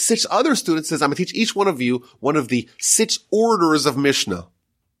finds 6 other students, says, I'm going to teach each one of you one of the 6 orders of Mishnah.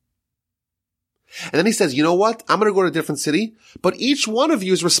 And then he says, you know what? I'm going to go to a different city, but each one of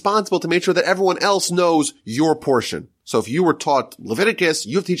you is responsible to make sure that everyone else knows your portion. So if you were taught Leviticus,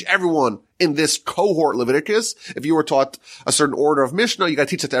 you have to teach everyone in this cohort Leviticus. If you were taught a certain order of Mishnah, you got to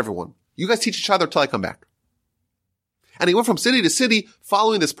teach it to everyone. You guys teach each other till I come back. And he went from city to city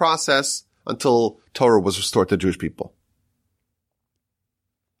following this process until Torah was restored to the Jewish people.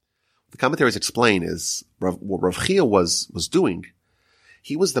 The commentaries explain is what Rav Chia was doing.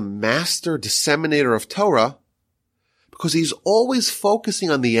 He was the master disseminator of Torah because he's always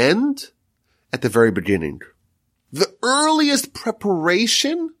focusing on the end at the very beginning. The earliest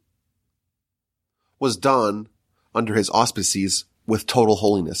preparation was done under his auspices with total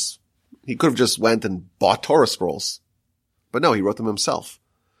holiness. He could have just went and bought Torah scrolls. But no, he wrote them himself.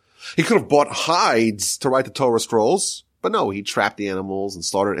 He could have bought hides to write the Torah scrolls. But no, he trapped the animals and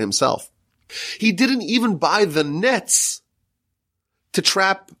slaughtered it himself. He didn't even buy the nets to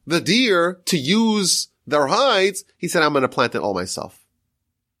trap the deer to use their hides. He said, I'm going to plant it all myself.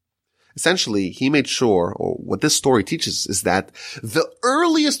 Essentially, he made sure, or what this story teaches is that the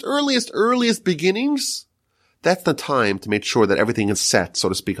earliest beginnings, that's the time to make sure that everything is set, so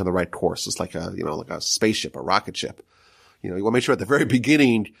to speak, on the right course. It's like a spaceship, a rocket ship. You want to make sure at the very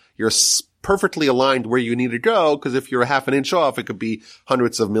beginning you're perfectly aligned where you need to go, because if you're a half an inch off, it could be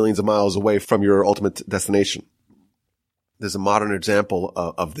hundreds of millions of miles away from your ultimate destination. There's a modern example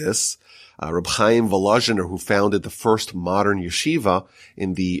of this. Reb Chaim Volozhiner, who founded the first modern yeshiva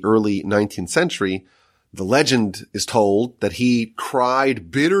in the early 19th century, the legend is told that he cried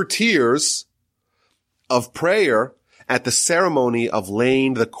bitter tears of prayer at the ceremony of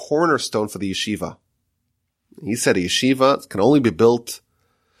laying the cornerstone for the yeshiva. He said a yeshiva can only be built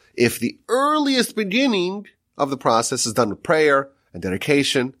if the earliest beginning of the process is done with prayer and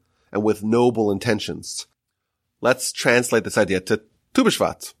dedication and with noble intentions. Let's translate this idea to Tu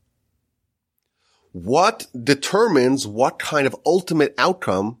B'Shvat. What determines what kind of ultimate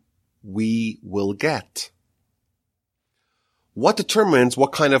outcome we will get? What determines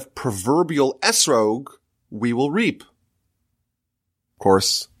what kind of proverbial esrog we will reap? Of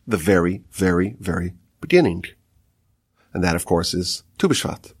course, the very, very, very beginning. And that, of course, is Tu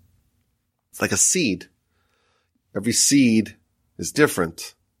B'Shvat. It's like a seed. Every seed is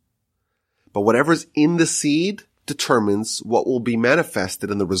different. But whatever's in the seed determines what will be manifested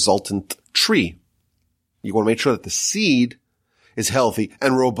in the resultant tree. You want to make sure that the seed is healthy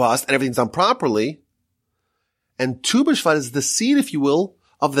and robust and everything's done properly. And Tu B'Shvat is the seed, if you will,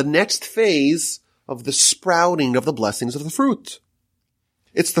 of the next phase of the sprouting of the blessings of the fruit.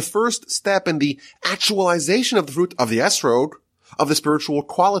 It's the first step in the actualization of the fruit of the esrog, of the spiritual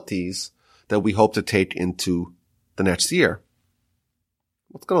qualities that we hope to take into the next year.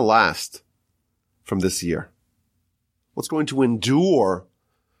 What's going to last from this year? What's going to endure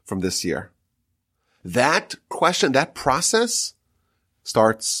from this year? That question, that process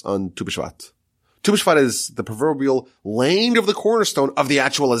starts on Tu B'Shvat. Tu B'Shvat is the proverbial laying of the cornerstone of the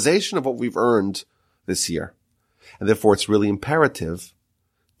actualization of what we've earned this year. And therefore it's really imperative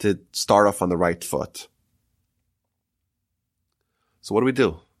to start off on the right foot. So what do we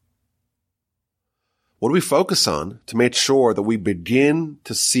do? What do we focus on to make sure that we begin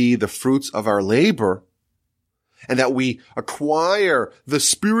to see the fruits of our labor and that we acquire the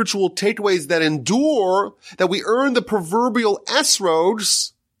spiritual takeaways that endure, that we earn the proverbial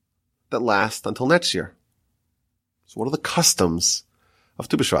esrogs that last until next year? So what are the customs of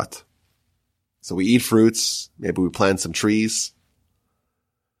Tu B'Shvat? So we eat fruits, maybe we plant some trees.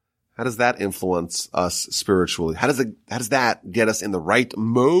 How does that influence us spiritually? How does that get us in the right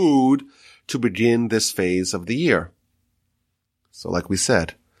mode to begin this phase of the year? So like we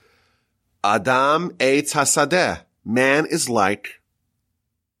said, Adam eitz hasadeh. Man is like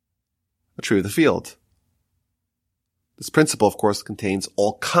a tree of the field. This principle, of course, contains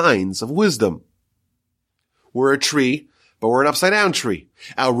all kinds of wisdom. We're a tree, but we're an upside-down tree.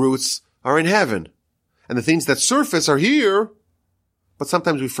 Our roots are in heaven. And the things that surface are here, but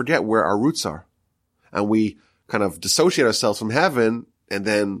sometimes we forget where our roots are. And we kind of dissociate ourselves from heaven, and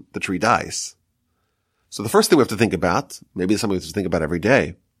then the tree dies. So the first thing we have to think about, maybe it's something we have to think about every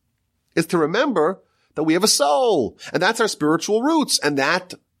day, is to remember that we have a soul. And that's our spiritual roots. And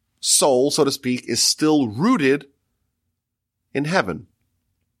that soul, so to speak, is still rooted in heaven.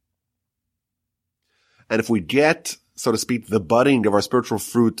 And if we get, so to speak, the budding of our spiritual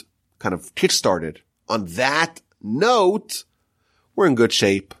fruit kind of kick-started on that note, we're in good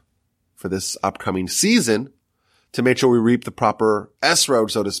shape for this upcoming season to make sure we reap the proper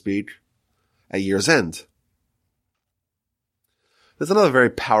S-road, so to speak, at year's end. There's another very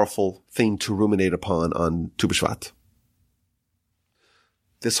powerful thing to ruminate upon on Tu B'Shvat.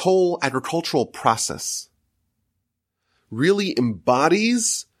 This whole agricultural process really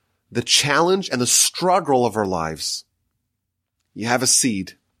embodies the challenge and the struggle of our lives. You have a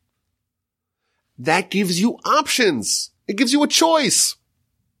seed. That gives you options. It gives you a choice.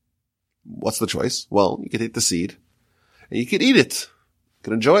 What's the choice? Well, you can take the seed and you can eat it. You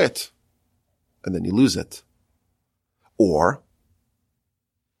can enjoy it. And then you lose it. Or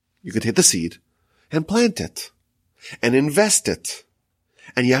you could take the seed and plant it and invest it.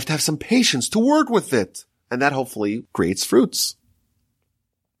 And you have to have some patience to work with it. And that hopefully creates fruits.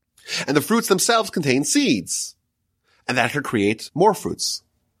 And the fruits themselves contain seeds. And that could create more fruits.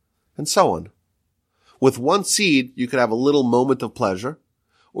 And so on. With one seed, you could have a little moment of pleasure,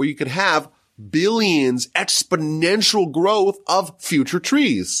 or you could have billions exponential growth of future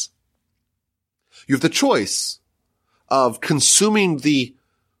trees. You have the choice of consuming the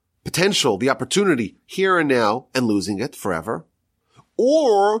potential, the opportunity here and now and losing it forever,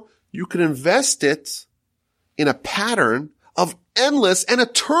 or you can invest it in a pattern of endless and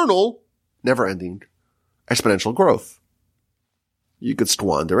eternal, never-ending exponential growth. You could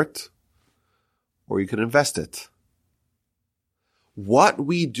squander it, or you could invest it. What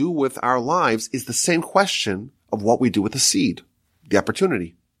we do with our lives is the same question of what we do with the seed, the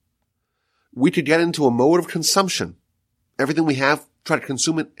opportunity. We could get into a mode of consumption. Everything we have, try to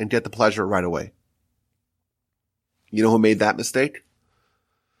consume it and get the pleasure right away. You know who made that mistake?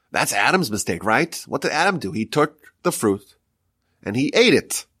 That's Adam's mistake, right? What did Adam do? He took the fruit and he ate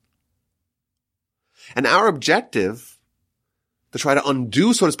it. And our objective, to try to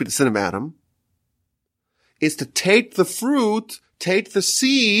undo, so to speak, the sin of Adam, is to take the fruit, take the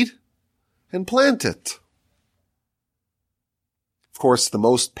seed, and plant it. Of course, the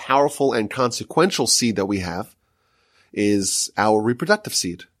most powerful and consequential seed that we have is our reproductive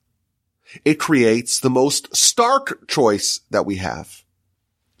seed. It creates the most stark choice that we have.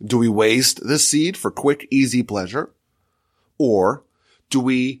 Do we waste this seed for quick, easy pleasure? Or do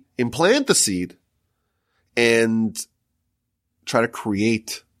we implant the seed and try to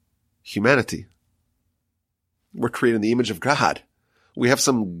create humanity? We're created in the image of God. We have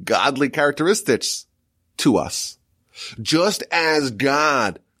some godly characteristics to us. Just as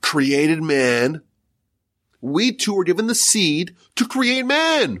God created man, we too were given the seed to create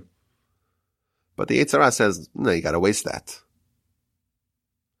man. But the Yetzer Hara says, no, you gotta waste that.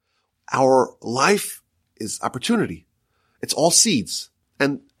 Our life is opportunity. It's all seeds.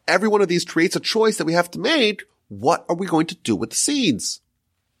 And every one of these creates a choice that we have to make. What are we going to do with the seeds?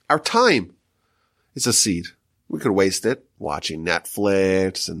 Our time is a seed. We could waste it watching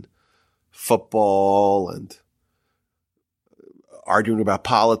Netflix and football and arguing about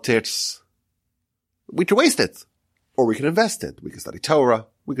politics. We could waste it. Or we could invest it. We could study Torah.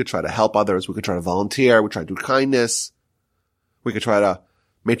 We could try to help others. We could try to volunteer. We could try to do kindness. We could try to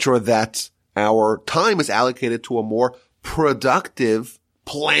make sure that our time is allocated to a more productive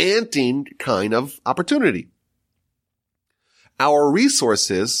planting kind of opportunity. Our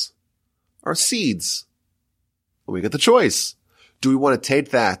resources are seeds. And we get the choice. Do we want to take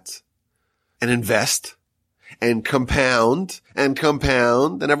that and invest and compound and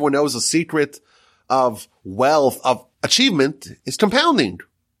compound? And everyone knows the secret of wealth, of achievement is compounding.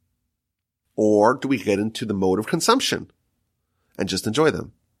 Or do we get into the mode of consumption and just enjoy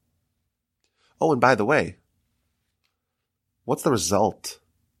them? Oh, and by the way, what's the result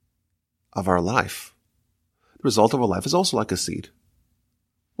of our life? The result of our life is also like a seed.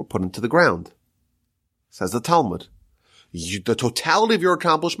 We're put into the ground. Says the Talmud. the totality of your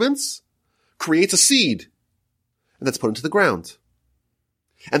accomplishments creates a seed, and that's put into the ground.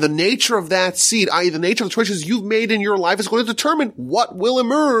 And the nature of that seed, i.e. the nature of the choices you've made in your life, is going to determine what will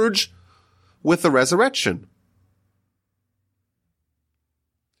emerge with the resurrection.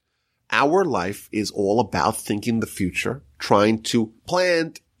 Our life is all about thinking the future, trying to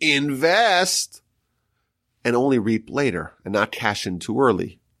plant, invest, and only reap later and not cash in too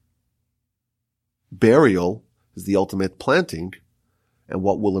early. Burial is the ultimate planting, and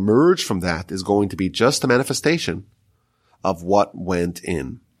what will emerge from that is going to be just a manifestation of what went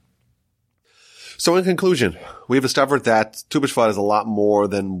in. So in conclusion, we've discovered that Tu B'Shvat is a lot more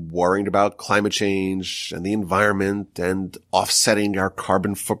than worrying about climate change and the environment and offsetting our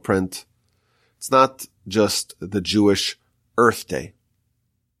carbon footprint. It's not just the Jewish Earth Day.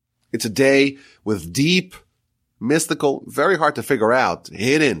 It's a day with deep, mystical, very hard to figure out,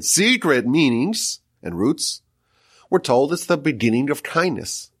 hidden, secret meanings and roots. We're told it's the beginning of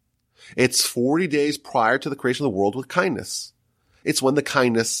kindness. It's 40 days prior to the creation of the world with kindness. It's when the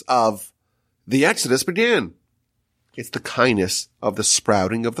kindness of the Exodus began. It's the kindness of the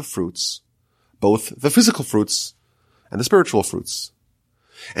sprouting of the fruits, both the physical fruits and the spiritual fruits.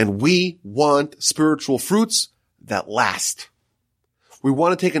 And we want spiritual fruits that last. We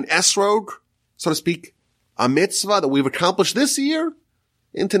want to take an esrog, so to speak, a mitzvah that we've accomplished this year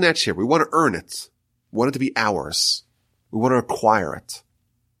into next year. We want to earn it. We want it to be ours. We want to acquire it.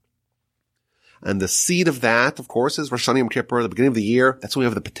 And the seed of that, of course, is Rosh Hashanah Yom Kippur, the beginning of the year. That's when we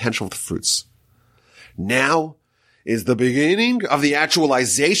have the potential of the fruits. Now is the beginning of the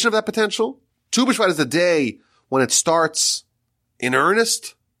actualization of that potential. Tu B'Shvat is the day when it starts in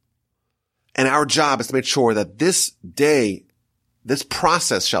earnest. And our job is to make sure that this day, this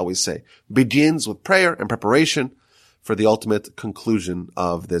process, shall we say, begins with prayer and preparation for the ultimate conclusion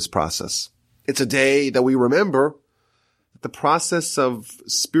of this process. It's a day that we remember the process of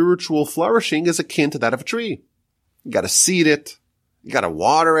spiritual flourishing is akin to that of a tree. You gotta seed it. You gotta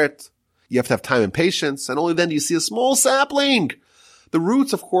water it. You have to have time and patience. And only then do you see a small sapling. The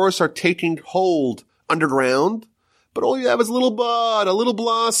roots, of course, are taking hold underground, but all you have is a little bud, a little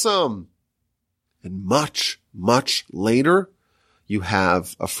blossom. And much, much later, you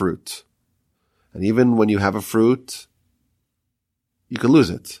have a fruit. And even when you have a fruit, you can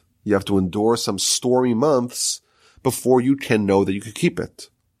lose it. You have to endure some stormy months before you can know that you can keep it.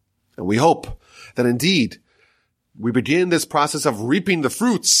 And we hope that indeed we begin this process of reaping the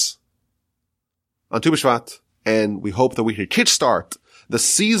fruits on Tu B'Shvat, and we hope that we can kickstart the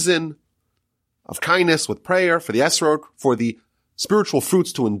season of kindness with prayer for the esrog, for the spiritual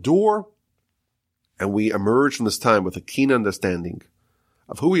fruits to endure, and we emerge from this time with a keen understanding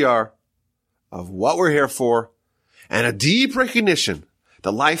of who we are, of what we're here for, and a deep recognition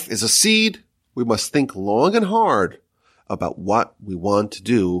that life is a seed. We must think long and hard about what we want to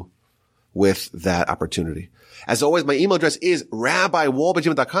do with that opportunity. As always, my email address is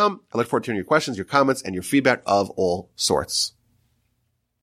rabbiwolbe@gmail.com. I look forward to hearing your questions, your comments, and your feedback of all sorts.